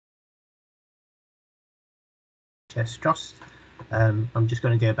NHS Trust. I'm just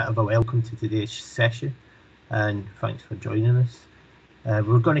going to do a bit of a welcome to today's session, and thanks for joining us.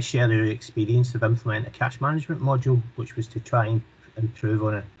 We're going to share our experience of implementing a cash management module, which was to try and improve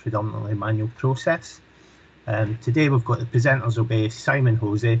on a predominantly manual process. Today we've got the presenters will be Simon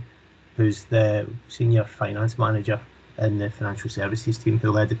Hosey, who's the Senior Finance Manager in the Financial Services team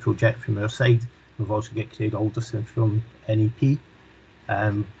who led the project from our side. We've also got Craig Alderson from NEP.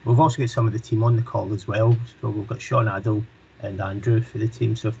 We've also got some of the team on the call as well. So we've got Sean Adel and Andrew for the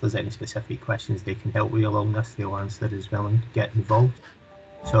team. So if there's any specific questions they can help with along this, they'll answer as well and get involved.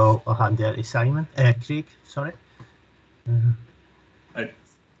 So I'll hand it to Simon, Craig, sorry.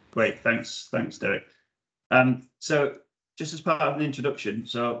 Great, thanks Derek. So just as part of an introduction,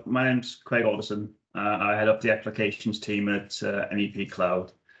 so my name's Craig Alderson. I head up the applications team at NEP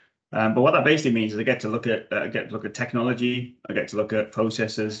Cloud. But what that basically means is I get to look at technology, I get to look at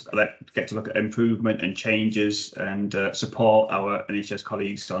processes, I get to look at improvement and changes, and support our NHS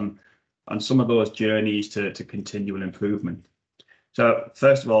colleagues on some of those journeys to continual improvement. So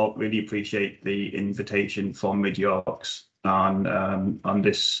first of all, really appreciate the invitation from Mid Yorks on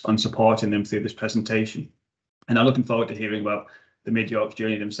supporting them through this presentation, and I'm looking forward to hearing about the Mid Yorks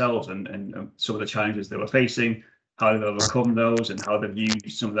journey themselves and some of the challenges they were facing, how they've overcome those, and how they've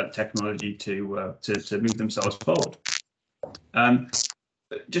used some of that technology to move themselves forward.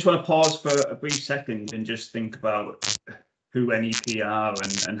 Just want to pause for a brief second and just think about who NEP are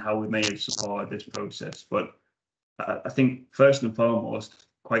and how we may have supported this process. But I think first and foremost,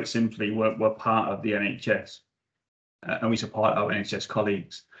 quite simply, we're part of the NHS, and we support our NHS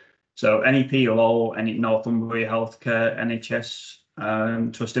colleagues. So NEP are all Northumbria Healthcare NHS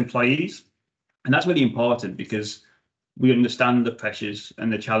Trust employees, and that's really important because we understand the pressures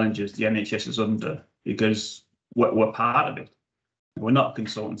and the challenges the NHS is under, because we're part of it. We're not a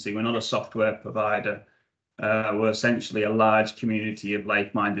consultancy, we're not a software provider. We're essentially a large community of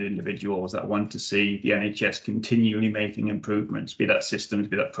like-minded individuals that want to see the NHS continually making improvements, be that systems,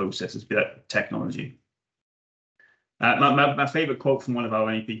 be that processes, be that technology. My favourite quote from one of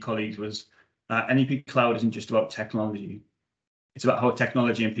our NEP colleagues was, NEP Cloud isn't just about technology, it's about how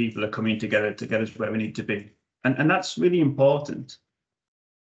technology and people are coming together to get us where we need to be. And that's really important.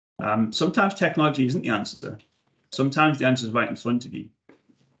 Sometimes technology isn't the answer. Sometimes the answer is right in front of you.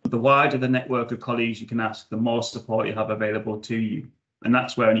 The wider the network of colleagues you can ask, the more support you have available to you. And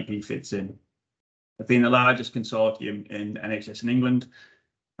that's where NEP fits in. Being the largest consortium in NHS in England,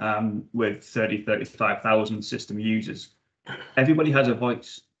 with 35,000 system users, everybody has a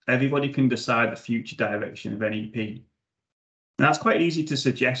voice. Everybody can decide the future direction of NEP. And that's quite easy to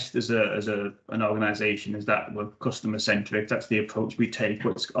suggest as an organisation, is that we're customer centric. That's the approach we take,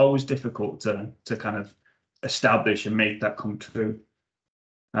 but it's always difficult to kind of establish and make that come true.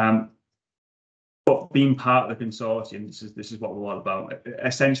 But being part of the consortium, this is what we're all about.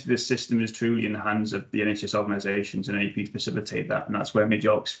 Essentially, the system is truly in the hands of the NHS organisations, and NEP facilitate that, and that's where Mid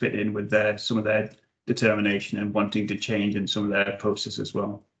Yorks fit in with some of their determination and wanting to change in some of their process as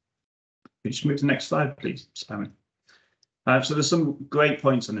well. Could you just move to the next slide, please, Simon? So there's some great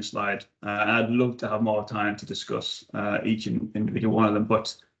points on this slide, and I'd love to have more time to discuss each individual one of them,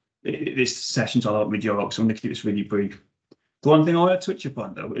 but this session's all about Mid Yorks, so I'm going to keep this really brief. The one thing I want to touch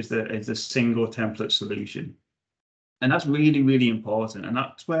upon, though, is the single template solution. And that's really, really important. And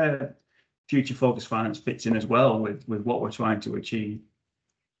that's where Future Focused Finance fits in as well with what we're trying to achieve.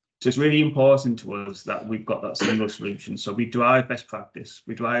 So it's really important to us that we've got that single solution. So we drive best practice,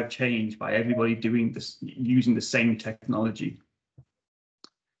 we drive change by everybody doing this, using the same technology.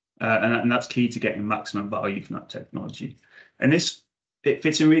 And that's key to getting maximum value from that technology. And it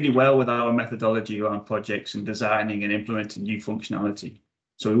fits in really well with our methodology around projects and designing and implementing new functionality.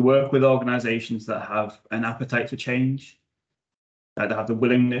 So we work with organisations that have an appetite for change, that have the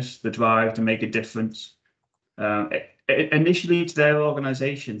willingness, the drive to make a difference. Initially to their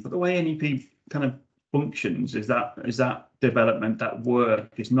organisation, but the way NEP kind of functions is that development, that work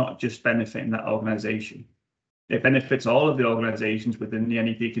is not just benefiting that organisation. It benefits all of the organisations within the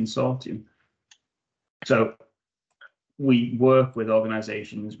NEP consortium. So we work with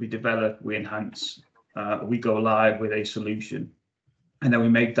organisations, we develop, we enhance, we go live with a solution, and then we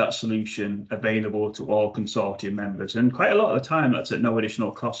make that solution available to all consortium members. And quite a lot of the time, that's at no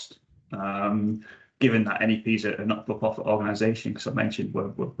additional cost, given that NEP is a not-for-profit organisation, because I mentioned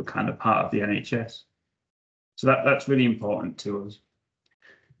we're kind of part of the NHS. So that's really important to us.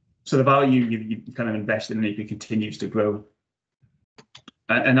 So the value you kind of invest in NEP continues to grow.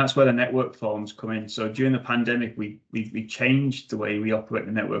 And that's where the network forums come in. So during the pandemic, we changed the way we operate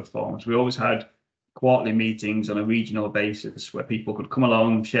the network forums. We always had quarterly meetings on a regional basis where people could come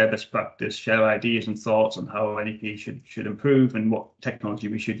along, share best practice, share ideas and thoughts on how NEP should improve and what technology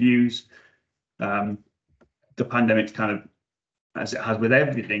we should use. The pandemic kind of, as it has with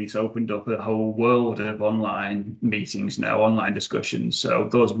everything, it's opened up a whole world of online meetings now, online discussions. So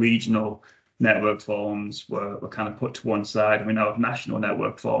those regional network forums were kind of put to one side, and we now have national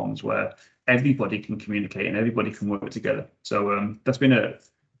network forums where everybody can communicate and everybody can work together. So that's been a,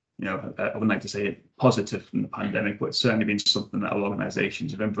 I wouldn't like to say it positive from the pandemic, but it's certainly been something that our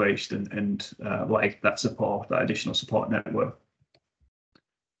organisations have embraced and like that support, that additional support network.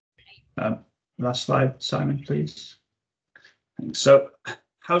 Last slide, Simon, please. So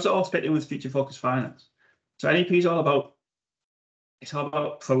how's it all fit in with Future Focused Finance? So NEP is all about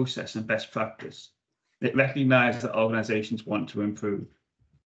process and best practice. It recognises that organisations want to improve.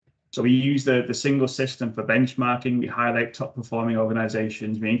 So we use the single system for benchmarking. We highlight top performing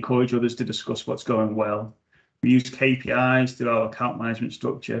organisations. We encourage others to discuss what's going well. We use KPIs through our account management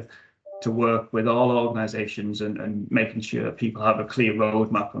structure to work with all organisations and making sure that people have a clear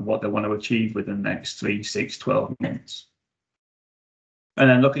roadmap on what they want to achieve within the next 3, 6, 12 months. And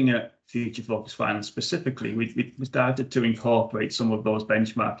then looking at Future Focused Finance specifically, we started to incorporate some of those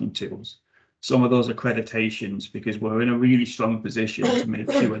benchmarking tools, some of those accreditations, because we're in a really strong position to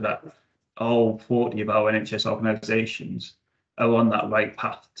make sure that all 40 of our NHS organisations are on that right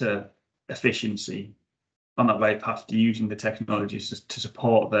path to efficiency, on that right path to using the technologies to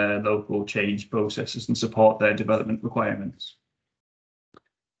support their local change processes and support their development requirements.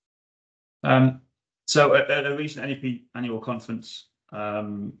 So at a recent NEP annual conference,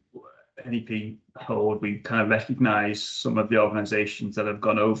 NEP hold, we kind of recognise some of the organisations that have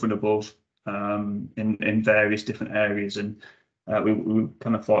gone over and above in various different areas, and we were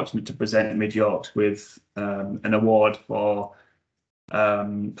kind of fortunate to present Mid Yorks with an award for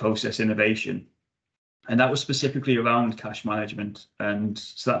process innovation, and that was specifically around cash management, and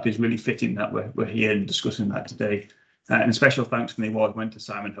so that is really fitting that we're here and discussing that today. And special thanks from the award went to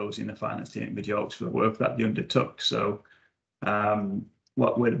Simon Hosey and the finance team at Mid Yorks for the work that they undertook. So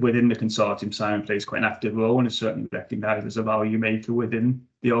within the consortium, Simon plays quite an active role and is certainly recognised as a value maker within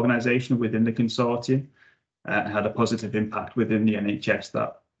the organisation, within the consortium, and had a positive impact within the NHS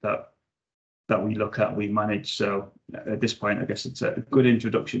that we look at, we manage. So at this point, I guess it's a good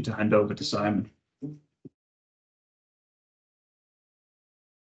introduction to hand over to Simon.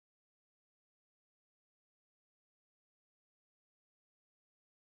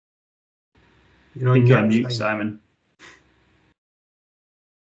 You're on mute, Simon.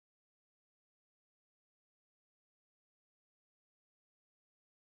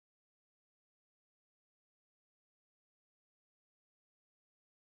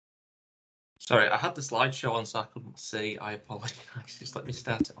 Sorry, I had the slideshow on, so I couldn't see. I apologise. Just let me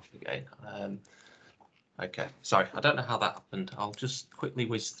start it off again. Okay, sorry, I don't know how that happened. I'll just quickly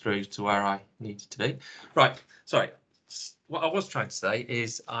whiz through to where I needed to be. Right, sorry. What I was trying to say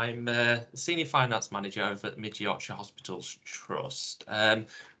is I'm a senior finance manager over at Mid Yorkshire Hospitals Trust.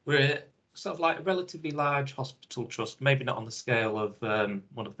 We're sort of like a relatively large hospital trust, maybe not on the scale of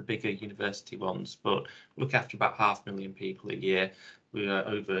one of the bigger university ones, but we look after about 500,000 people a year. We are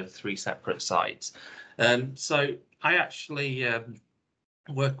over 3 separate sites. So I actually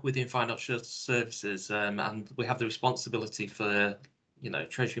work within financial services, and we have the responsibility for,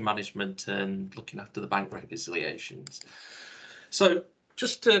 treasury management and looking after the bank reconciliations. So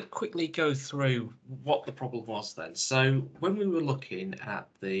just to quickly go through what the problem was then. So when we were looking at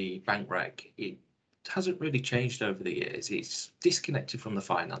the bank rec, it hasn't really changed over the years. It's disconnected from the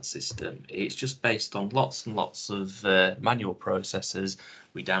finance system. It's just based on lots and lots of manual processes.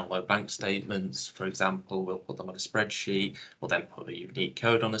 We download bank statements, for example, we'll put them on a spreadsheet, we'll then put a unique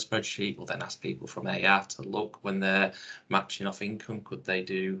code on a spreadsheet, we'll then ask people from AR to look when they're matching off income, could they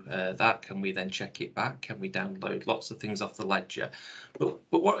do that? Can we then check it back? Can we download lots of things off the ledger? But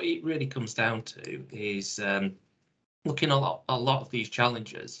what it really comes down to is looking at a lot of these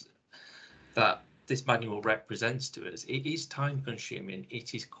challenges that this manual represents to us. It is time consuming.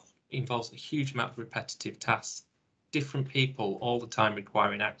 It involves a huge amount of repetitive tasks, different people all the time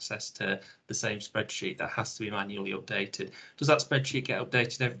requiring access to the same spreadsheet that has to be manually updated. Does that spreadsheet get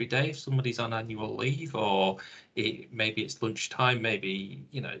updated every day if somebody's on annual leave, or maybe it's lunchtime, maybe,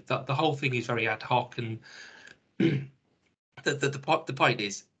 the whole thing is very ad hoc, and the point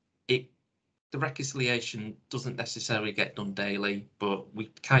is the reconciliation doesn't necessarily get done daily, but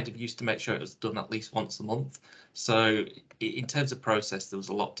we kind of used to make sure it was done at least once a month. So in terms of process, there was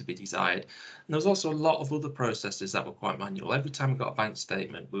a lot to be desired. And there was also a lot of other processes that were quite manual. Every time we got a bank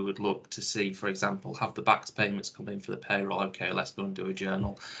statement, we would look to see, for example, have the BACS payments come in for the payroll. Okay, let's go and do a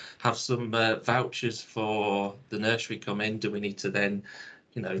journal. Have some vouchers for the nursery come in. Do we need to then,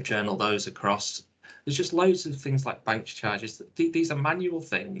 journal those across? There's just loads of things like bank charges. These are manual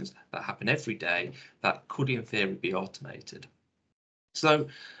things that happen every day that could, in theory, be automated. So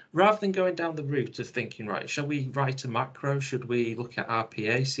rather than going down the route of thinking, right, shall we write a macro? Should we look at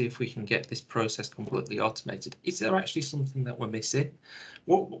RPA, see if we can get this process completely automated? Is there actually something that we're missing?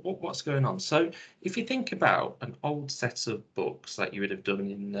 What's going on? So if you think about an old set of books that you would have done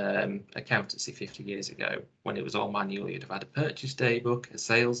in accountancy 50 years ago, when it was all manual, you'd have had a purchase day book, a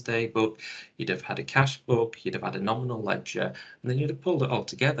sales day book, you'd have had a cash book, you'd have had a nominal ledger, and then you'd have pulled it all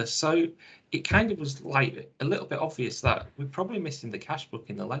together. So it kind of was like a little bit obvious that we're probably missing the cash book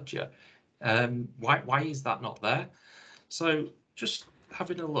in the ledger. Why is that not there? So just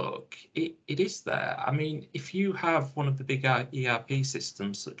having a look, it is there. I mean, if you have one of the big ERP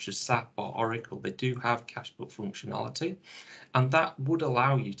systems such as SAP or Oracle, they do have cash book functionality, and that would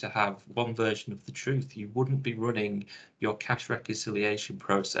allow you to have one version of the truth. You wouldn't be running your cash reconciliation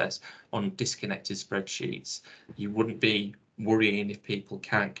process on disconnected spreadsheets. You wouldn't be worrying if people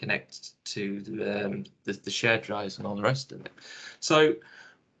can't connect to the shared drives and all the rest of it. So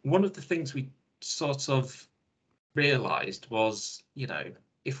one of the things we sort of realized was,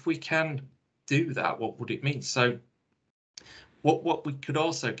 if we can do that, what would it mean? So what we could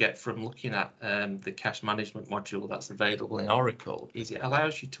also get from looking at the cash management module that's available in Oracle is it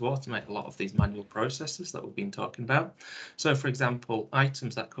allows you to automate a lot of these manual processes that we've been talking about. So, for example,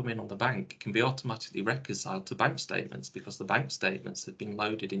 items that come in on the bank can be automatically reconciled to bank statements because the bank statements have been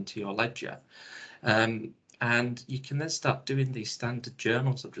loaded into your ledger. And you can then start doing these standard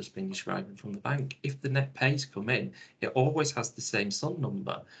journals I've just been describing from the bank. If the net pays come in, it always has the same SUN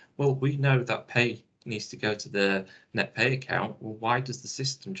number. Well, we know that pay needs to go to the net pay account. Well, why does the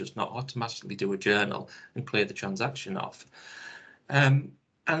system just not automatically do a journal and clear the transaction off? And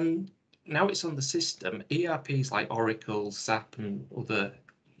now it's on the system. ERPs like Oracle, SAP, and other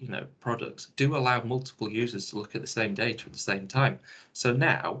products do allow multiple users to look at the same data at the same time. So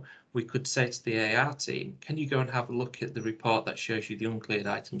now we could say to the AR team, can you go and have a look at the report that shows you the uncleared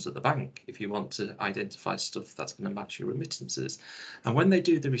items at the bank if you want to identify stuff that's going to match your remittances? And when they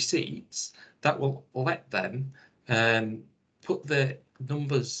do the receipts, that will let them put the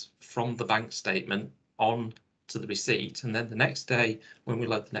numbers from the bank statement on to the receipt, and then the next day when we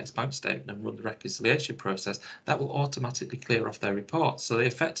load the next bank statement and run the reconciliation process, that will automatically clear off their report. So they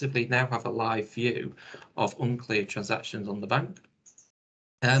effectively now have a live view of uncleared transactions on the bank.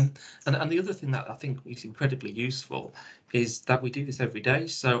 And the other thing that I think is incredibly useful is that we do this every day.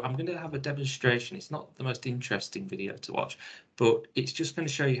 So I'm going to have a demonstration. It's not the most interesting video to watch, but it's just going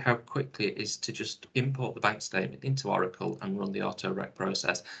to show you how quickly it is to just import the bank statement into Oracle and run the auto rec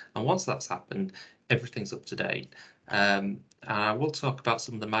process. And once that's happened, everything's up to date. And I will talk about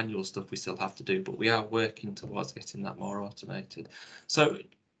some of the manual stuff we still have to do, but we are working towards getting that more automated. So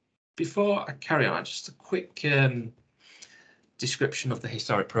before I carry on, just a quick description of the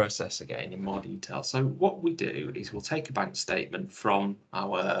historic process again in more detail. So what we do is we'll take a bank statement from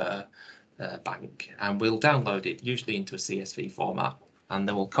our bank and we'll download it usually into a CSV format, and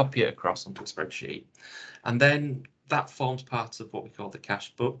then we'll copy it across onto a spreadsheet, and then that forms part of what we call the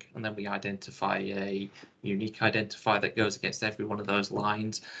cash book, and then we identify a unique identifier that goes against every one of those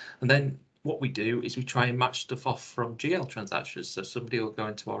lines. And then what we do is we try and match stuff off from GL transactions. So somebody will go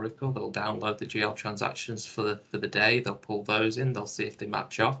into Oracle, they'll download the GL transactions for the day, they'll pull those in, they'll see if they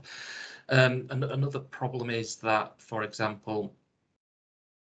match off. And another problem is that, for example,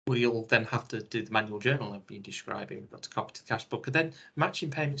 we'll then have to do the manual journal I've been describing. We've got to copy to the cash book and then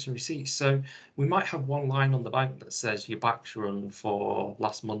matching payments and receipts. So we might have one line on the bank that says your BACS run for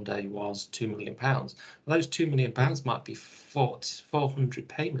last Monday was £2 million. Well, those £2 million might be 400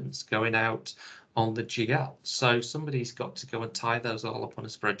 payments going out on the GL. So somebody's got to go and tie those all up on a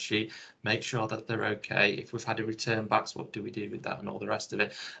spreadsheet, make sure that they're okay. If we've had a return backs, what do we do with that and all the rest of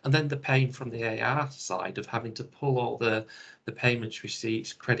it? And then the pain from the AR side of having to pull all the payments,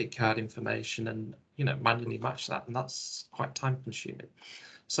 receipts, credit card information and manually match that, and that's quite time consuming.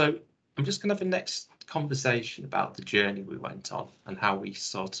 So I'm just going to have a next conversation about the journey we went on and how we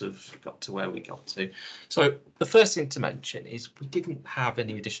sort of got to where we got to. So the first thing to mention is we didn't have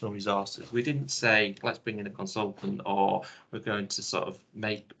any additional resources. We didn't say, let's bring in a consultant or we're going to sort of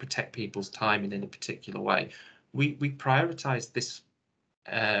protect people's time in a particular way. We prioritized this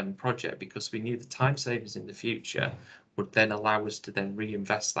project because we knew the time savings in the future would then allow us to then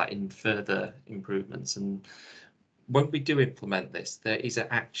reinvest that in further improvements. And when we do implement this, there is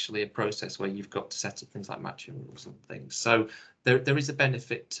actually a process where you've got to set up things like matching rules and things. So there is a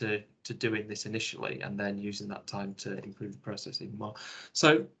benefit to doing this initially and then using that time to improve the process even more.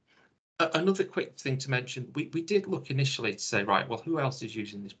 So another quick thing to mention, we did look initially to say, right, well, who else is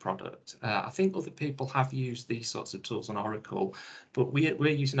using this product? I think other people have used these sorts of tools on Oracle, but we're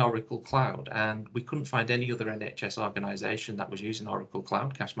using Oracle Cloud, and we couldn't find any other NHS organisation that was using Oracle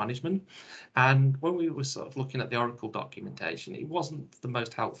Cloud Cash Management. And when we were sort of looking at the Oracle documentation, it wasn't the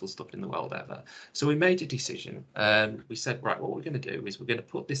most helpful stuff in the world ever. So we made a decision. We said, right, what we're going to do is we're going to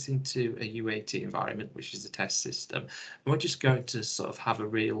put this into a UAT environment, which is a test system, and we're just going to sort of have a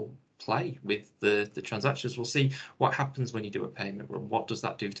real play with the transactions. We'll see what happens when you do a payment run. What does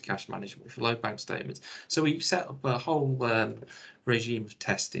that do to cash management if you load bank statements? So we set up a whole regime of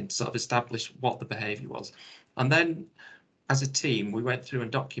testing to sort of establish what the behavior was. And then as a team, we went through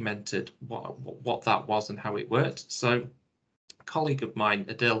and documented what that was and how it worked. So a colleague of mine,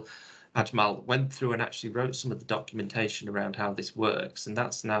 Adil Ajmal, went through and actually wrote some of the documentation around how this works. And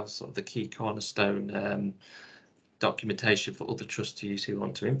that's now sort of the key cornerstone documentation for other trusts to use who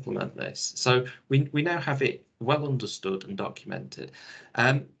want to implement this. So we now have it well understood and documented.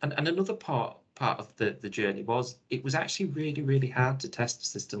 And another part of the journey was it was actually really hard to test a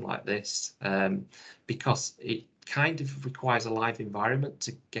system like this because it kind of requires a live environment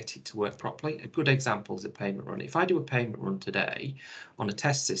to get it to work properly. A good example is a payment run. If I do a payment run today on a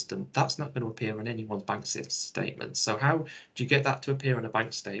test system, that's not going to appear on anyone's bank statement. So how do you get that to appear on a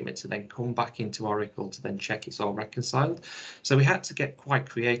bank statement to then come back into Oracle to then check it's all reconciled? So we had to get quite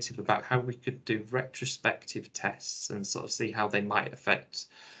creative about how we could do retrospective tests and sort of see how they might affect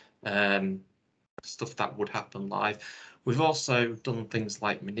stuff that would happen live. We've also done things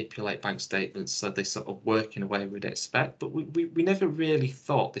like manipulate bank statements so they sort of work in a way we'd expect, but we never really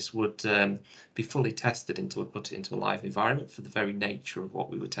thought this would be fully tested until we put it into a live environment for the very nature of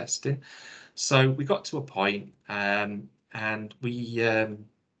what we were testing. So we got to a point and we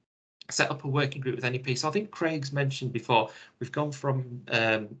set up a working group with NEP. So I think Craig's mentioned before, we've gone from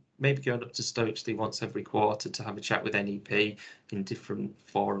maybe going up to Stokesley once every quarter to have a chat with NEP in different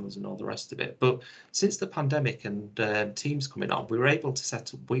forums and all the rest of it. But since the pandemic and Teams coming on, we were able to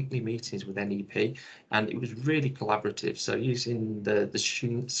set up weekly meetings with NEP, and it was really collaborative. So using the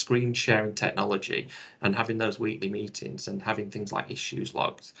screen sharing technology and having those weekly meetings and having things like issues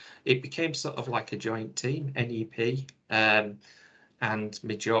logs, it became sort of like a joint team, NEP, and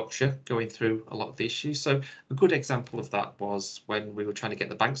Mid Yorkshire going through a lot of the issues. So a good example of that was when we were trying to get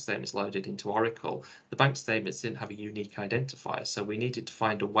the bank statements loaded into Oracle. The bank statements didn't have a unique identifier, so we needed to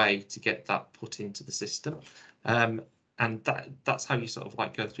find a way to get that put into the system. And that's how you sort of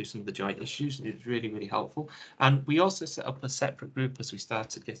like go through some of the joint issues, and it's really helpful. And we also set up a separate group as we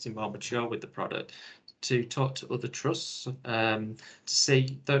started getting more mature with the product to talk to other trusts to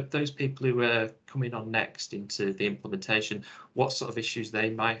see those people who are coming on next into the implementation, what sort of issues they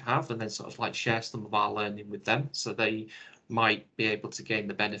might have, and then sort of like share some of our learning with them so they might be able to gain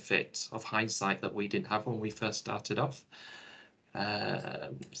the benefit of hindsight that we didn't have when we first started off.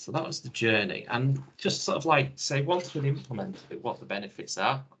 So that was the journey, and just sort of like say once we've implemented it, what the benefits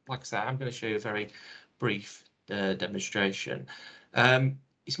are. Like I say, I'm going to show you a very brief demonstration.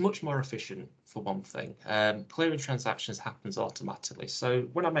 It's much more efficient for one thing. Clearing transactions happens automatically. So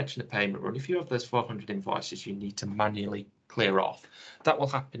when I mentioned a payment run, if you have those 400 invoices you need to manually clear off, that will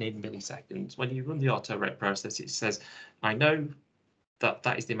happen in milliseconds. When you run the auto rec process, it says, I know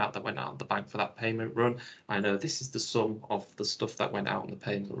that is the amount that went out of the bank for that payment run. I know this is the sum of the stuff that went out on the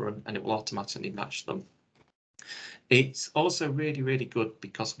payment run, and it will automatically match them. It's also really good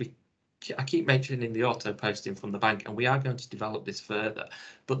because I keep mentioning the auto posting from the bank, and we are going to develop this further,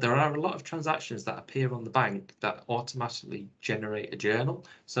 but there are a lot of transactions that appear on the bank that automatically generate a journal.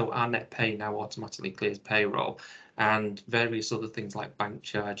 So our net pay now automatically clears payroll, and various other things like bank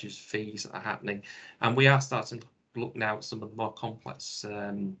charges, fees are happening. And we are starting to look now at some of the more complex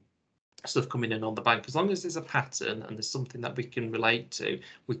stuff coming in on the bank. As long as there's a pattern and there's something that we can relate to,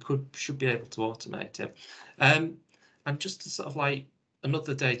 we should be able to automate it. And just to sort of like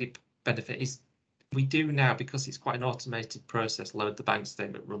another daily benefit is we do now, because it's quite an automated process, load the bank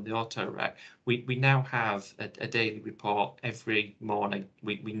statement, run the auto rec. We now have a daily report every morning.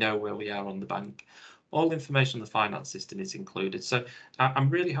 We know where we are on the bank. all information on the finance system is included. So I'm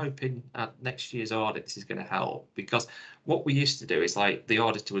really hoping at next year's audit this is going to help, because what we used to do is like the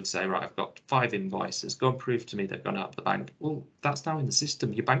auditor would say, right, I've got 5 invoices, go and prove to me they've gone out of the bank. Well, that's now in the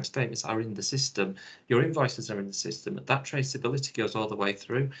system. Your bank statements are in the system. Your invoices are in the system. That traceability goes all the way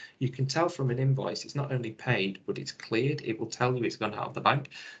through. You can tell from an invoice it's not only paid, but it's cleared. It will tell you it's gone out of the bank.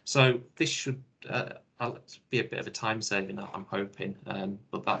 So this should be a bit of a time saving, I'm hoping,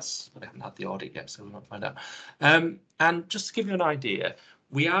 but we haven't had the audit yet, so we won't find out. And just to give you an idea,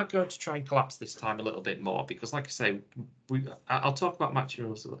 we are going to try and collapse this time a little bit more, because like I say, I'll talk about matching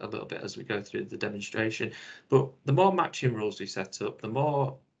rules a little bit as we go through the demonstration, but the more matching rules we set up, the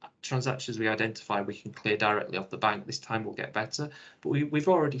more transactions we identify we can clear directly off the bank. This time will get better, but we've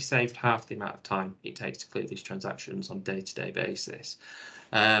already saved half the amount of time it takes to clear these transactions on a day-to-day basis.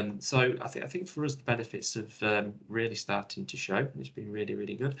 So I think for us the benefits have really starting to show, and it's been really,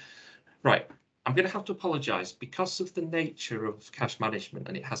 really good. Right, I'm going to have to apologise because of the nature of cash management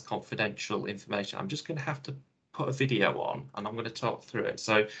and it has confidential information. I'm just going to have to put a video on and I'm going to talk through it.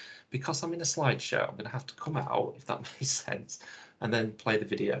 So because I'm in a slideshow, I'm going to have to come out, if that makes sense, and then play the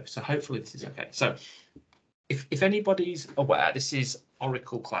video. So hopefully this is okay. So if anybody's aware, this is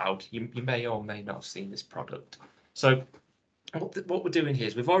Oracle Cloud. You may or may not have seen this product. So what we're doing here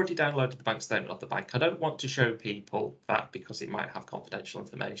is we've already downloaded the bank statement of the bank. I don't want to show people that because it might have confidential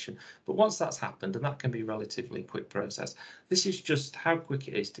information, but once that's happened, and that can be a relatively quick process, this is just how quick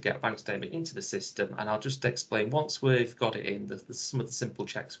it is to get a bank statement into the system, and I'll just explain once we've got it in some of the simple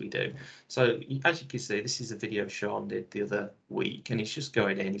checks we do. So as you can see, this is a video Sean did the other week, and he's just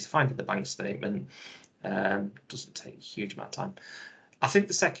going in, he's finding the bank statement. Doesn't take a huge amount of time. I think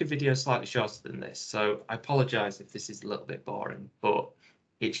the second video is slightly shorter than this, so I apologise if this is a little bit boring, but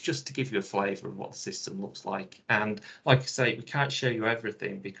it's just to give you a flavour of what the system looks like. And like I say, we can't show you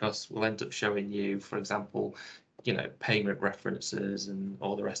everything because we'll end up showing you, for example, payment references and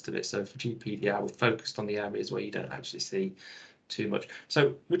all the rest of it. So for GPDR, we've focused on the areas where you don't actually see too much.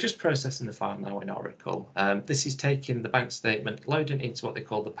 So we're just processing the file now in Oracle. This is taking the bank statement, loading into what they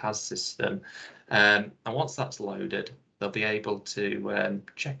call the PAS system. And once that's loaded, they'll be able to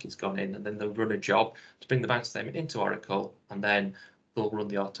check it's gone in, and then they'll run a job to bring the bank statement into Oracle, and then they'll run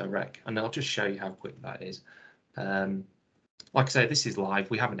the auto rec. And I'll just show you how quick that is. Like I say, this is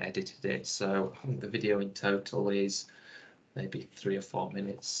live. We haven't edited it, so I think the video in total is maybe 3 or 4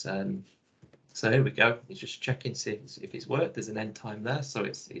 minutes. So here we go. It's just checking, see if it's worked. There's an end time there, so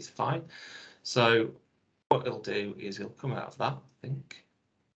it's fine. So what it'll do is it'll come out of that, I think.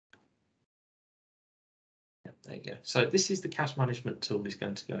 Yep, there you go. So this is the cash management tool he's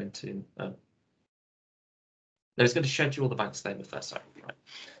going to go into. No, he's going to schedule the bank statement first. Sorry, right.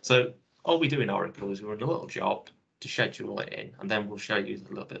 So all we do in Oracle is we run a little job to schedule it in, and then we'll show you a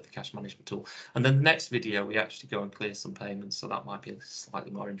little bit of the cash management tool. And then the next video, we actually go and clear some payments, so that might be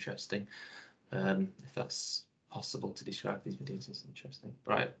slightly more interesting. If that's possible to describe these videos as interesting.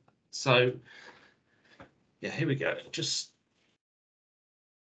 Right, so yeah, here we go.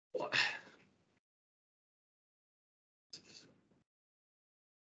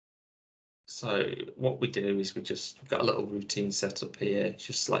 So what we do is we've got a little routine set up here,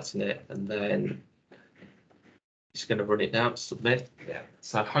 just selecting it, and then just going to run it now, submit. Yeah.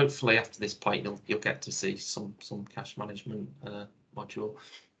 So hopefully after this point you'll get to see some cash management module.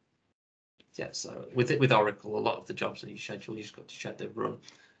 Yeah, so with Oracle, a lot of the jobs that you schedule, you just got to check they run.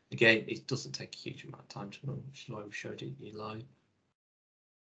 Again, it doesn't take a huge amount of time to run, which is why we showed it you live.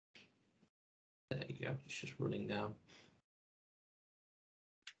 There you go, it's just running now.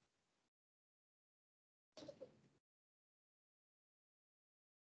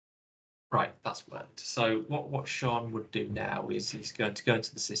 Right, that's worked. So what Sean would do now is he's going to go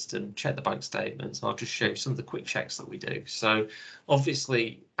into the system, check the bank statements. I'll just show you some of the quick checks that we do. So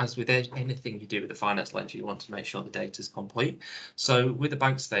obviously, as with anything you do with the finance ledger, you want to make sure the data is complete. So with the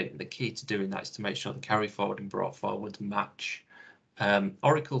bank statement, the key to doing that is to make sure the carry forward and brought forward match.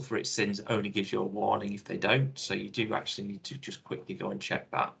 Oracle, for its sins, only gives you a warning if they don't, so you do actually need to just quickly go and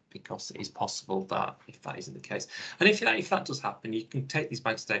check that, because it is possible that if that isn't the case, and if that does happen, you can take these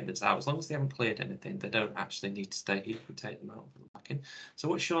bank statements out. As long as they haven't cleared anything, they don't actually need to stay here. You can take them out and back in. So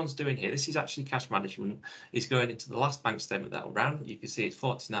what Sean's doing here, this is actually cash management, is going into the last bank statement that will ran. You can see it's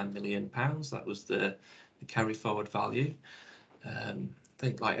 £49 million. That was the carry forward value. I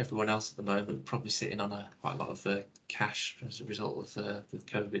think, like everyone else at the moment, probably sitting on quite a lot of cash as a result of the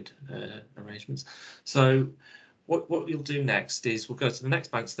COVID arrangements. So what you'll do next is we'll go to the next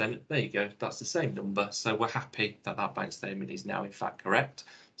bank statement. There you go, that's the same number. So we're happy that that bank statement is now in fact correct.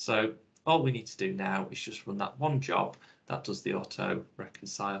 So all we need to do now is just run that one job that does the auto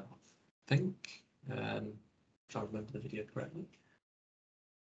reconcile, I think. if I remember the video correctly.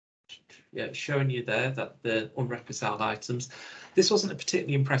 Yeah, it's showing you there that the unreconciled items. This wasn't a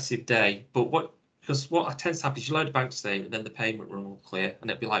particularly impressive day, but because what tends to happen is you load a bank statement, then the payment run will clear, and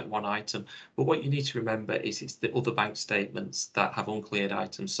it'll be like one item. But what you need to remember is it's the other bank statements that have uncleared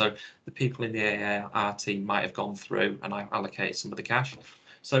items. So the people in the AAR team might have gone through and allocated some of the cash.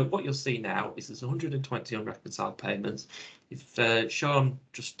 So what you'll see now is there's 120 unreconciled payments. If Sean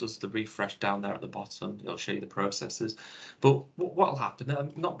just does the refresh down there at the bottom, it'll show you the processes. But what will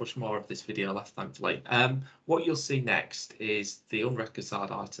happen, not much more of this video left, thankfully. What you'll see next is the unreconciled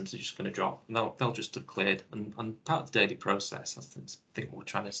items are just going to drop, and they'll just have cleared. And part of the daily process, I think what we're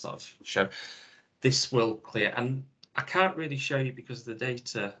trying to sort of show, this will clear. And I can't really show you because of the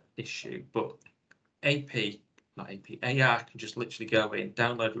data issue, but AR can just literally go in,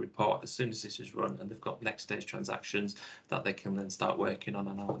 download a report as soon as this is run, and they've got next day's transactions that they can then start working on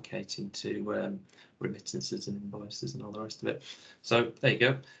and allocating to remittances and invoices and all the rest of it. So there you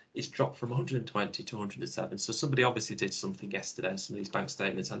go. It's dropped from 120 to 107. So somebody obviously did something yesterday, some of these bank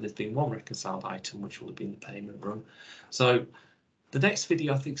statements, and there's been one reconciled item, which will have been the payment run. So the next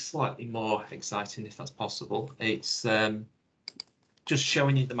video, I think, is slightly more exciting, if that's possible. It's just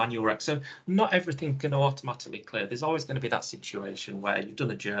showing you the manual rec. So not everything can automatically clear. There's always going to be that situation where you've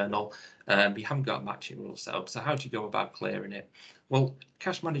done a journal, but you haven't got a matching rule set up. So how do you go about clearing it? Well,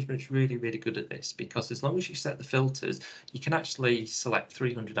 cash management is really, really good at this, because as long as you set the filters, you can actually select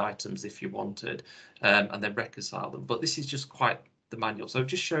 300 items if you wanted, and then reconcile them. But this is just quite the manual. So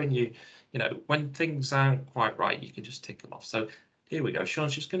just showing you, when things aren't quite right, you can just tick them off. So here we go.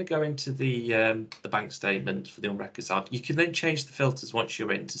 Sean's just going to go into the bank statement for the unreconciled. You can then change the filters once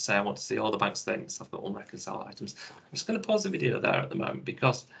you're in to say, I want to see all the bank statements I've got unreconciled items. I'm just going to pause the video there at the moment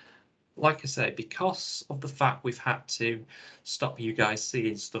because, like I say, because of the fact we've had to stop you guys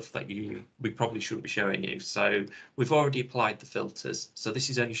seeing stuff that we probably shouldn't be showing you. So we've already applied the filters. So this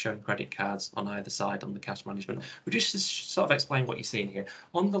is only showing credit cards on either side on the cash management. We just sort of explain what you're seeing here.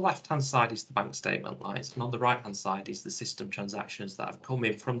 On the left-hand side is the bank statement lines, and on the right-hand side is the system transactions that have come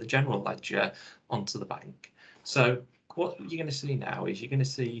in from the general ledger onto the bank. So what you're going to see now is you're going to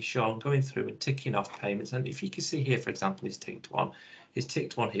see Sean going through and ticking off payments. And if you can see here, for example, he's ticked one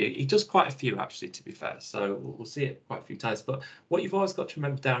here. He does quite a few, actually, to be fair. So we'll see it quite a few times. But what you've always got to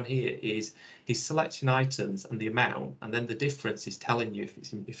remember down here is he's selecting items and the amount, and then the difference is telling you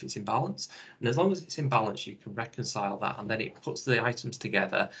if it's in balance. And as long as it's in balance, you can reconcile that, and then it puts the items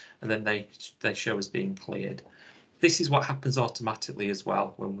together, and then they show as being cleared. This is what happens automatically as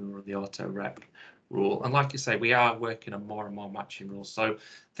well when we run the auto rec rule. And like I say, we are working on more and more matching rules. So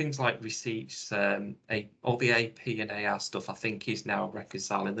things like receipts, all the AP and AR stuff, I think, is now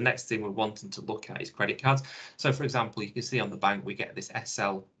reconciling. The next thing we're wanting to look at is credit cards. So for example, you can see on the bank, we get this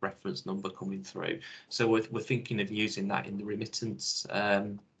SL reference number coming through. So we're thinking of using that in the remittance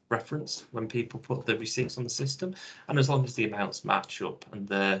reference when people put the receipts on the system, and as long as the amounts match up and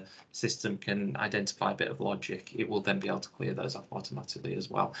the system can identify a bit of logic, it will then be able to clear those off automatically as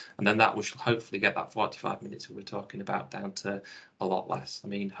well. And then that will hopefully get that 45 minutes we were talking about down to a lot less. I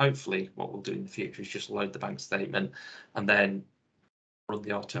mean, hopefully what we'll do in the future is just load the bank statement and then run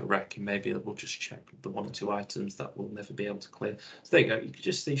the auto rec, and maybe we'll just check the 1 or 2 items that we'll never be able to clear. So there you go. You can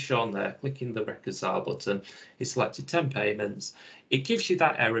just see Sean there clicking the reconcile button. He selected 10 payments. It gives you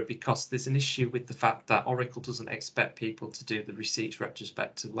that error because there's an issue with the fact that Oracle doesn't expect people to do the receipts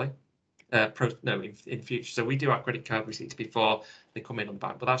retrospectively. In future. So we do our credit card receipts before they come in on the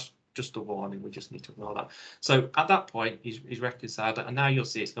bank, but that's just a warning. We just need to ignore that. So at that point, he's reconciled it, and now you'll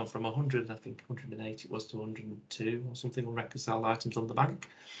see it's gone from 100, I think 108 it was, to 102 or something unreconciled items on the bank.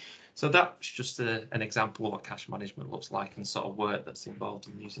 So that's just an example of what cash management looks like and sort of work that's involved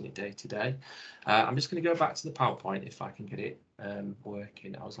in using it day to day. I'm just going to go back to the PowerPoint if I can get it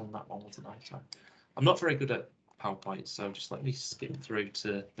working. I was on that one, wasn't I? I'm not very good at PowerPoint, so just let me skip through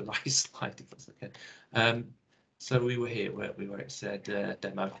to the right slide if that's okay. So we were here, weren't we, where it said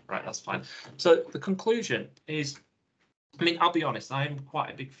demo. Right, that's fine. So the conclusion is, I mean, I'll be honest, I'm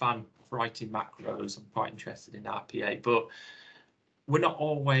quite a big fan of writing macros. I'm quite interested in RPA, but we're not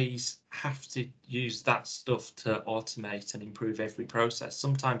always have to use that stuff to automate and improve every process.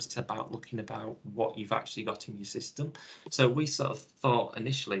 Sometimes it's about looking about what you've actually got in your system. So we sort of thought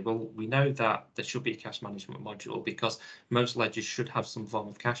initially, well, we know that there should be a cash management module because most ledgers should have some form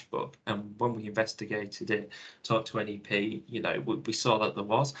of cash book. And when we investigated it, talked to NEP, we saw that there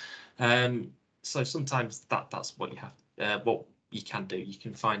was. So sometimes that's what you have, what you can do. You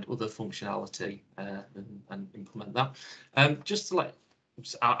can find other functionality and implement that. Just to let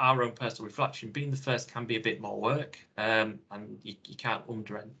our own personal reflection, being the first can be a bit more work, and you can't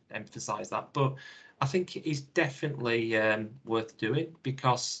emphasize that. But I think it is definitely worth doing,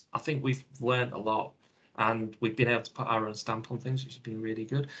 because I think we've learned a lot and we've been able to put our own stamp on things, which has been really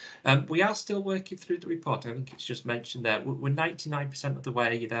good. We are still working through the report. I think it's just mentioned there. We're 99% of the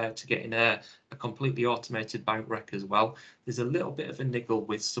way there to getting a completely automated bank rec as well. There's a little bit of a niggle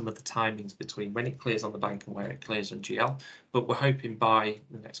with some of the timings between when it clears on the bank and where it clears on GL, but we're hoping by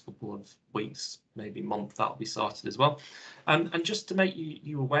the next couple of weeks, maybe month, that'll be sorted as well. And just to make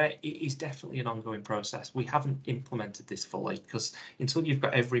you aware, it is definitely an ongoing process. We haven't implemented this fully, because until you've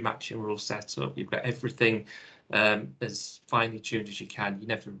got every matching rule set up, you've got everything as finely tuned as you can, you're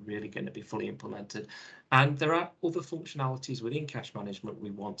never really going to be fully implemented. And there are other functionalities within cash management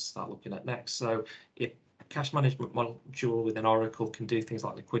we want to start looking at next. So if cash management module within Oracle can do things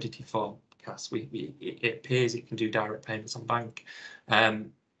like liquidity forecasts, it appears it can do direct payments on bank.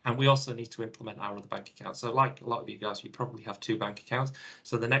 And we also need to implement our other bank accounts. So like a lot of you guys, you probably have 2 bank accounts.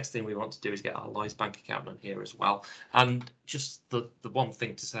 So the next thing we want to do is get our Lloyds bank account on here as well. And just the one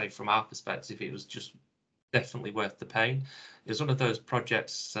thing to say from our perspective, it was just definitely worth the pain. It was one of those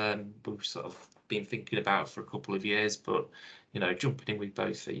projects we've sort of been thinking about for a couple of years, but jumping in with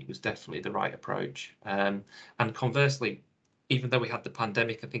both feet was definitely the right approach. And conversely, even though we had the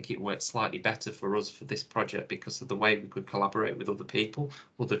pandemic, I think it worked slightly better for us for this project because of the way we could collaborate with other people,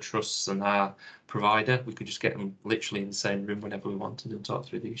 other trusts and our provider. We could just get them literally in the same room whenever we wanted and talk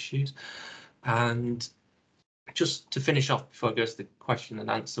through the issues. And just to finish off before I go to the question and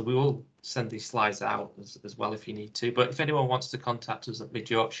answer, we will send these slides out as well if you need to. But if anyone wants to contact us at Mid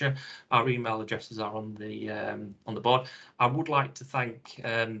Yorkshire, our email addresses are on the board. I would like to thank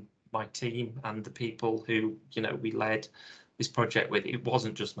my team and the people who we led this project with. It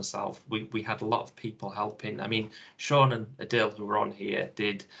wasn't just myself. We had a lot of people helping. I mean, Sean and Adil, who were on here,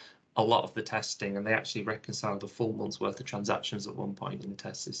 did a lot of the testing, and they actually reconciled a full month's worth of transactions at one point in the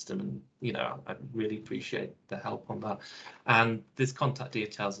test system. And I really appreciate the help on that. And there's contact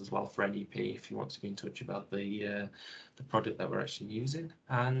details as well for NEP if you want to be in touch about the product that we're actually using.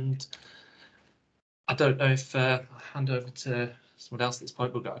 And I don't know if I'll hand over to someone else at this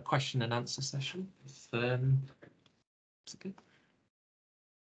point. We've got a question and answer session. If it's okay.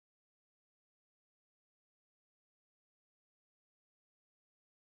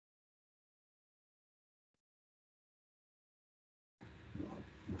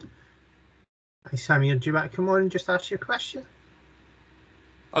 Hi, Samuel, do you want to come on and just ask your question?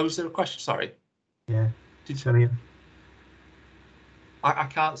 Oh, was there a question? Sorry. Yeah. Samuel. I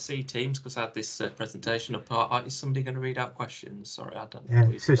can't see Teams because I had this presentation up. Is somebody going to read out questions? Sorry, I don't know.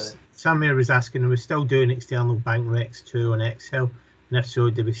 Yeah, so Samuel was asking, are we still doing external bank recs too on Excel? And if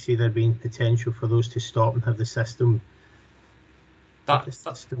so, do we see there being potential for those to stop and have the system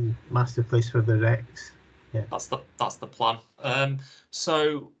master place for the recs? Yeah, that's the plan.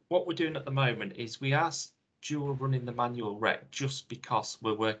 So what we're doing at the moment is we are dual running the manual rec just because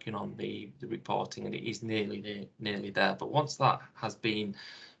we're working on the reporting, and it is nearly there. But once that has been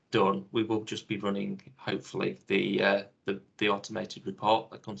done, we will just be running hopefully the automated report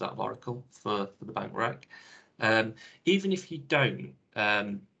that comes out of Oracle for the bank rec. Even if you don't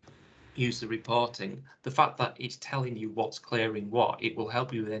use the reporting, the fact that it's telling you what's clearing what, it will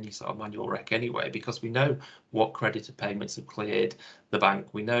help you with any sort of manual rec anyway, because we know what creditor payments have cleared the bank,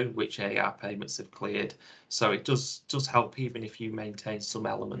 we know which AR payments have cleared, so it does help. Even if you maintain some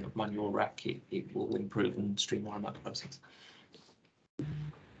element of manual rec, it will improve and streamline that process.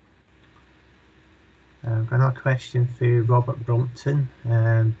 I've got another question for Robert Brompton.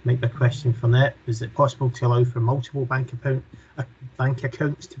 Might be a question for Net. Is it possible to allow for multiple bank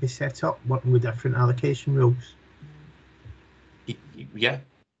accounts to be set up, working with different allocation rules? Yeah,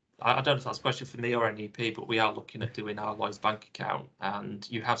 I don't know if that's a question for me or NEP, but we are looking at doing our Lloyds bank account, and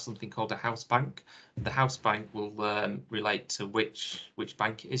you have something called a house bank. The house bank will relate to which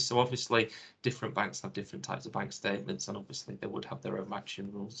bank it is. So obviously different banks have different types of bank statements, and obviously they would have their own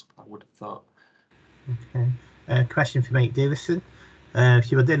matching rules, I would have thought. Okay. Question for Mike Davison.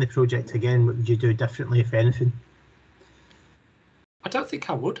 If you were doing the project again, what would you do differently, if anything? I don't think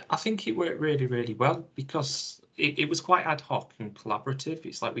I would. I think it worked really, really well because it was quite ad hoc and collaborative.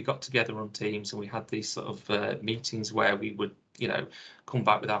 It's like we got together on Teams and we had these sort of meetings where we would, come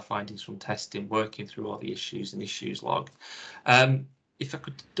back with our findings from testing, working through all the issues and issues log. If I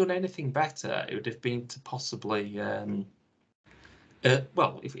could have done anything better, it would have been to possibly,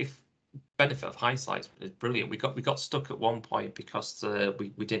 if benefit of hindsight is brilliant. We got stuck at one point because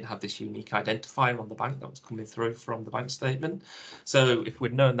we didn't have this unique identifier on the bank that was coming through from the bank statement. So if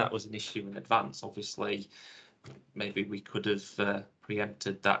we'd known that was an issue in advance, obviously maybe we could have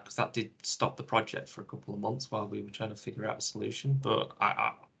preempted that, because that did stop the project for a couple of months while we were trying to figure out a solution. But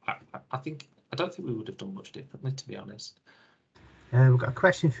I don't think we would have done much differently, to be honest. We've got a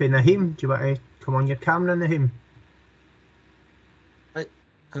question for Naheem. Do you want to come on your camera, Naheem?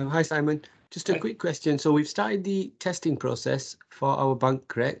 Hi, Simon. Just a quick question. So we've started the testing process for our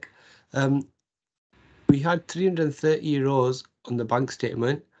bank rec. We had 330 rows on the bank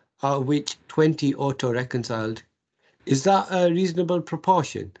statement, out of which 20 auto-reconciled. Is that a reasonable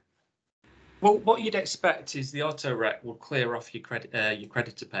proportion? Well, what you'd expect is the auto-rec will clear off your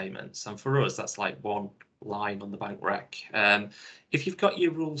creditor payments, and for us, that's like one line on the bank rec. If you've got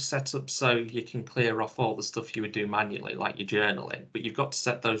your rules set up so you can clear off all the stuff you would do manually, like your journaling, but you've got to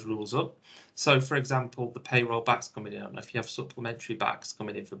set those rules up. So, for example, the payroll backs coming in, if you have supplementary backs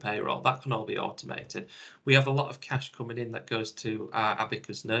coming in for payroll, that can all be automated. We have a lot of cash coming in that goes to our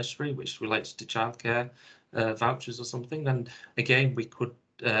Abacus nursery, which relates to childcare vouchers or something. And again, we could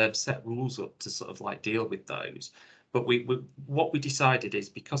set rules up to sort of like deal with those. But what we decided is,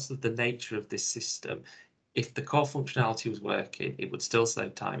 because of the nature of this system, if the core functionality was working, it would still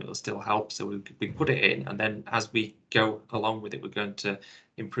save time, it will still help. So we put it in, and then as we go along with it, we're going to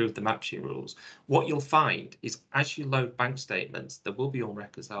improve the matching rules. What you'll find is, as you load bank statements, there will be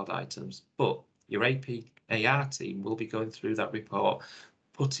unreconciled items, but your AP/AR team will be going through that report,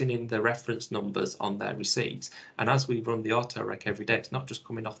 putting in the reference numbers on their receipts. And as we run the auto rec every day, it's not just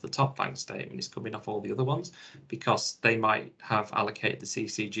coming off the top bank statement, it's coming off all the other ones, because they might have allocated the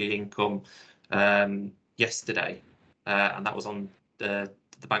CCG income yesterday, and that was on the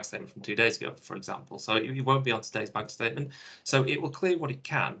bank statement from 2 days ago, for example. So it won't be on today's bank statement. So it will clear what it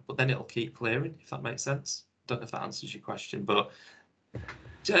can, but then it'll keep clearing, if that makes sense. Don't know if that answers your question, but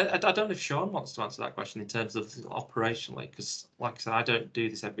I don't know if Sean wants to answer that question in terms of operationally, because like I said, I don't do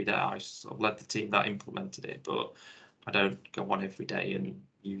this every day. I sort of led the team that implemented it, but I don't go on every day and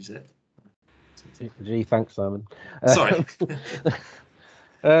use it. Gee, thanks, Simon. Sorry.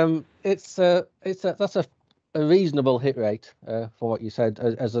 That's a reasonable hit rate for what you said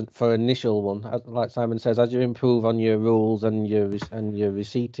for initial one. Like Simon says, as you improve on your rules and your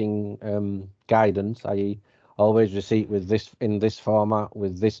receipting guidance, i.e., always receipt with this in this format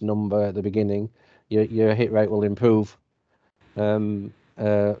with this number at the beginning, your hit rate will improve.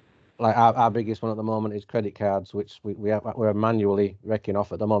 Like our biggest one at the moment is credit cards, which we're manually wrecking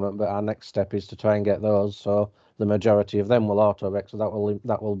off at the moment. But our next step is to try and get those, so the majority of them will auto rec. So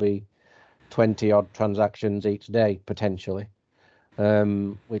that will be 20 odd transactions each day potentially,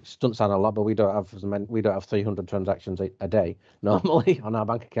 which doesn't sound a lot, but we don't have 300 transactions a day normally on our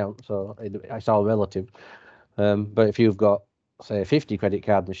bank account, so it's all relative. But if you've got, say, 50 credit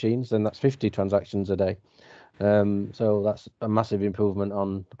card machines, then that's 50 transactions a day. So that's a massive improvement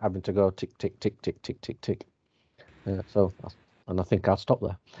on having to go tick, tick, tick, tick, tick, tick, tick. And I think I'll stop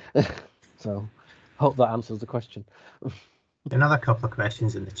there. So hope that answers the question. Another couple of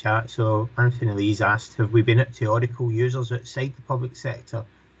questions in the chat. So Anthony Lee's asked, have we been up to Oracle users outside the public sector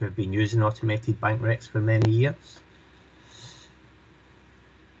who have been using automated bank recs for many years?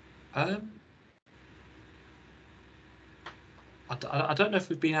 I don't know if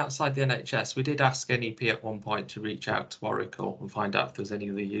we've been outside the NHS. We did ask NEP at one point to reach out to Oracle and find out if there's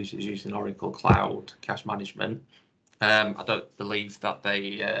any other users using Oracle Cloud Cash Management. I don't believe that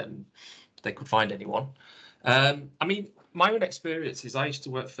they could find anyone. I mean, my own experience is I used to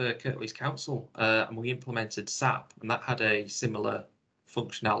work for Kirklees Council, and we implemented SAP, and that had a similar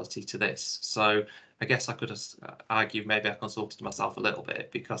functionality to this. So I guess I could argue maybe I consulted myself a little bit,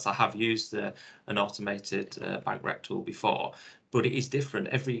 because I have used an automated bank rec tool before, but it is different.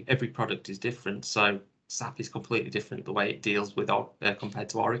 Every product is different. So SAP is completely different the way it deals with compared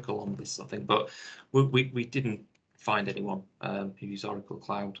to Oracle on this sort of thing. But we didn't find anyone who used Oracle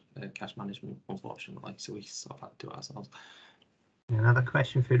Cloud Cash Management, unfortunately. So we sort of had to do it ourselves. Another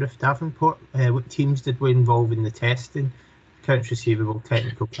question for Ruth Davenport. What teams did we involve in the testing? Accounts receivable,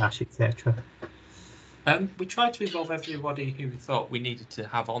 technical cash, etc. We tried to involve everybody who we thought we needed to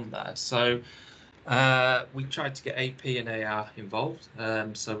have on there. So we tried to get AP and AR involved.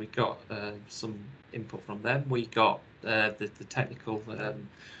 So we got some input from them. We got the technical,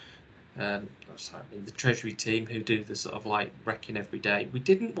 the treasury team who do the sort of like wrecking every day. We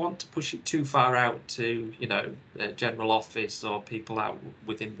didn't want to push it too far out to, general office or people out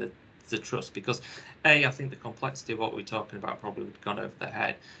within the trust, because I think the complexity of what we're talking about probably would have gone over their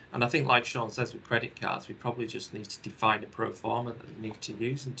head. And I think, like Sean says, with credit cards, we probably just need to define a pro forma that we need to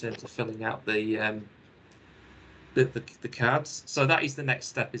use in terms of filling out the The cards. So that is the next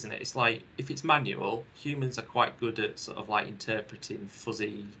step, isn't it? It's like if it's manual, humans are quite good at sort of like interpreting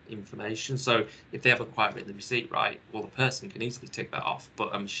fuzzy information. So if they haven't quite written the receipt right, well, the person can easily tick that off,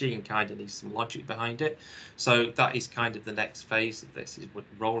 but a machine kind of needs some logic behind it. So that is kind of the next phase of this, is we're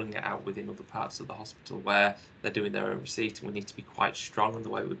rolling it out within other parts of the hospital where they're doing their own receipt, and we need to be quite strong in the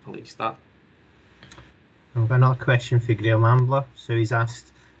way we police that. I've got another question for Graham Ambler. So he's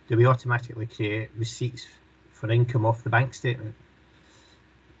asked, do we automatically create receipts for income off the bank statement?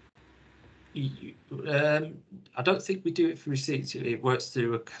 I don't think we do it for receipts. It works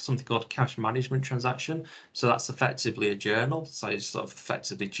through something called cash management transaction. So that's effectively a journal. So it's sort of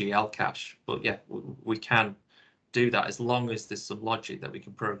effectively GL cash. But yeah, we can do that as long as there's some logic that we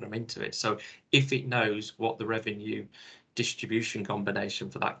can program into it. So if it knows what the revenue distribution combination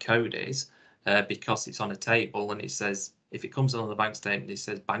for that code is, because it's on a table and it says, if it comes on the bank statement, it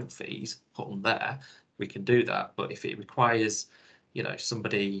says bank fees, put them there, we can do that. But if it requires, you know,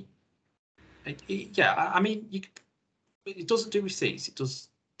 somebody, yeah, I mean, it doesn't do receipts. It does,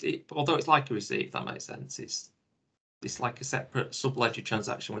 although it's like a receipt, if that makes sense. It's like a separate sub-ledger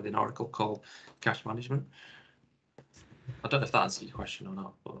transaction within Oracle called cash management. I don't know if that answers your question or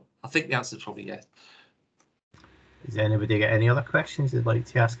not, but I think the answer is probably yes. Does anybody get any other questions they'd like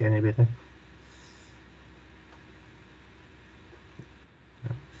to ask anybody?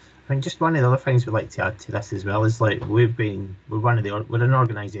 I think just one of the other things we'd like to add to this as well is, like, we're an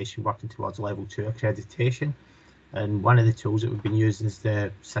organisation working towards level 2 accreditation, and one of the tools that we've been using is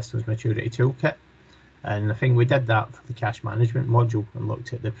the Systems Maturity Toolkit. And I think we did that for the cash management module and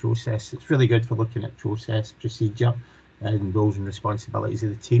looked at the process. It's really good for looking at process, procedure, and roles and responsibilities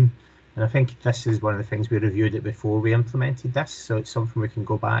of the team. And I think this is one of the things we reviewed it before we implemented this, so it's something we can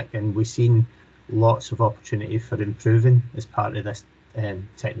go back, and we've seen lots of opportunity for improving as part of this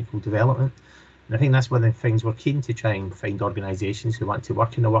technical development. And I think that's one of the things we're keen to try and find organisations who want to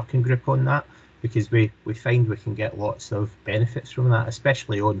work in a working group on that, because we find we can get lots of benefits from that,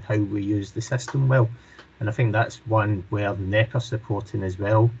 especially on how we use the system well. And I think that's one where NEC are supporting as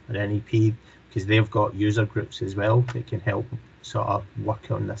well, and NEP, because they've got user groups as well that can help sort of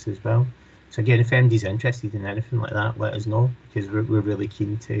work on this as well. So again, if MD's interested in anything like that, let us know, because we're really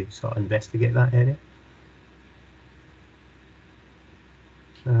keen to sort of investigate that area.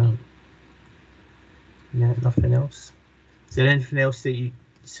 Yeah, nothing else. Is there anything else that you,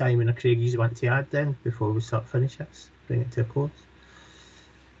 Simon or Craig, you want to add then before we start finish this, bring it to a close?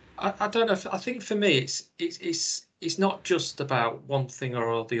 I don't know. I think for me, it's not just about one thing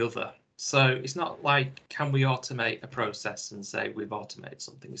or the other. So it's not like, can we automate a process and say we've automated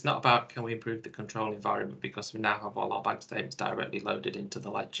something? It's not about, can we improve the control environment because we now have all our bank statements directly loaded into the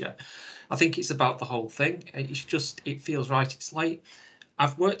ledger. I think it's about the whole thing. It's just, it feels right. It's like,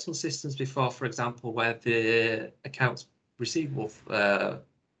 I've worked on systems before, for example, where the accounts receivable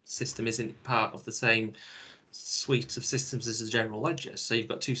system isn't part of the same suite of systems as a general ledger. So you've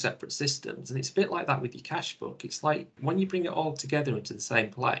got two separate systems, and it's a bit like that with your cash book. It's like when you bring it all together into the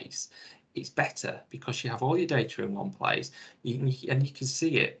same place, it's better because you have all your data in one place and you can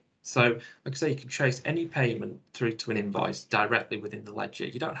see it. So like I say, you can trace any payment through to an invoice directly within the ledger.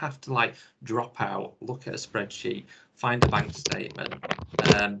 You don't have to like drop out, look at a spreadsheet, find a bank statement.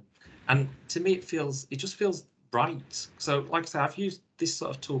 And to me, it just feels right. So like I say, I've used this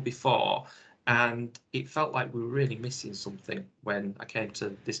sort of tool before, and it felt like we were really missing something when I came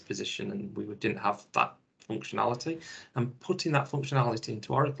to this position and we didn't have that functionality. And putting that functionality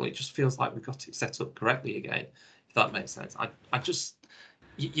into Oracle, it just feels like we got it set up correctly again, if that makes sense. I just,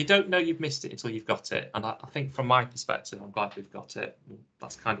 you don't know you've missed it until you've got it. And I think from my perspective, I'm glad we've got it.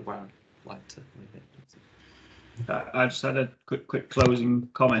 That's kind of where I'd like to leave it. I just had a quick closing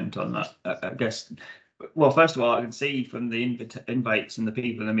comment on that. I guess, well, first of all, I can see from the invites and the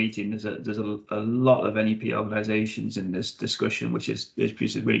people in the meeting, there's a lot of NEP organisations in this discussion, which is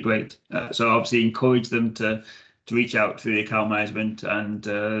really great. So obviously encourage them to reach out to the account management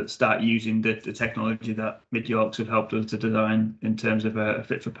and start using the technology that Mid-Yorks have helped us to design in terms of a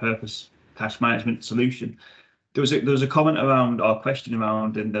fit for purpose cash management solution. There was a comment around, or a question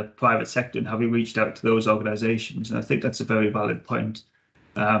around, in the private sector and have we reached out to those organisations, and I think that's a very valid point.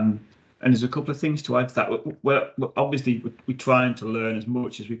 And there's a couple of things to add to that. We're obviously trying to learn as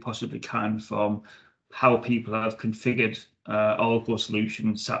much as we possibly can from how people have configured Oracle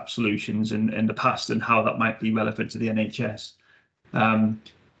solutions, SAP solutions in the past, and how that might be relevant to the NHS.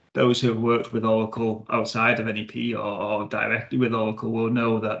 Those who have worked with Oracle outside of NEP or directly with Oracle will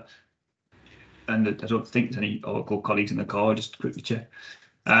know that, and I don't think there's any Oracle colleagues in the call, just to quickly check.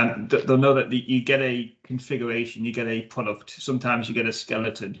 They'll know that you get a configuration, you get a product, sometimes you get a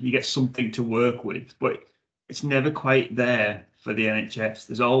skeleton, you get something to work with, but it's never quite there for the NHS.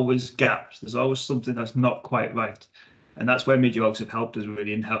 There's always gaps. There's always something that's not quite right. And that's where Midgeorgs have helped us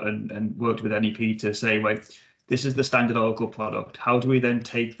really and worked with NEP to say, right, this is the standard Oracle product. How do we then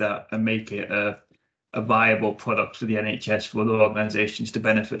take that and make it a viable product for the NHS, for other organisations to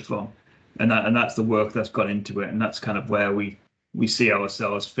benefit from? And that's the work that's gone into it. And that's kind of where we see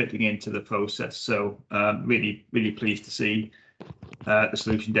ourselves fitting into the process. So really pleased to see the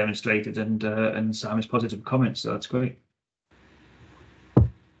solution demonstrated and Simon's positive comments. So that's great.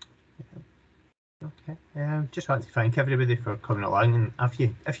 Okay. Just want to thank everybody for coming along, and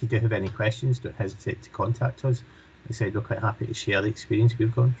if you do have any questions, don't hesitate to contact us. Like I said, we're quite happy to share the experience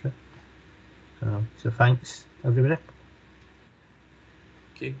we've gone through. So thanks everybody.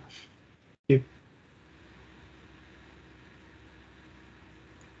 Thank you. Thank you.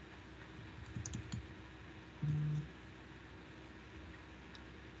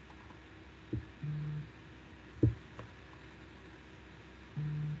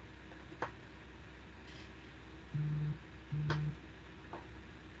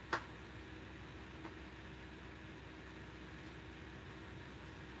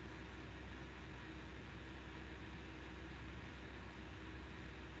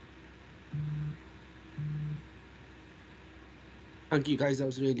 Thank you guys, that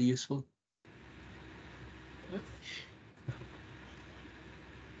was really useful.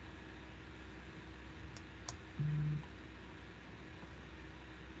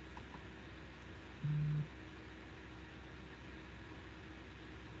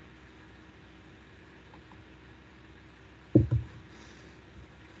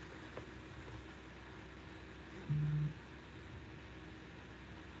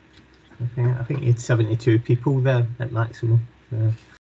 Okay, I think you had 72 people there at maximum.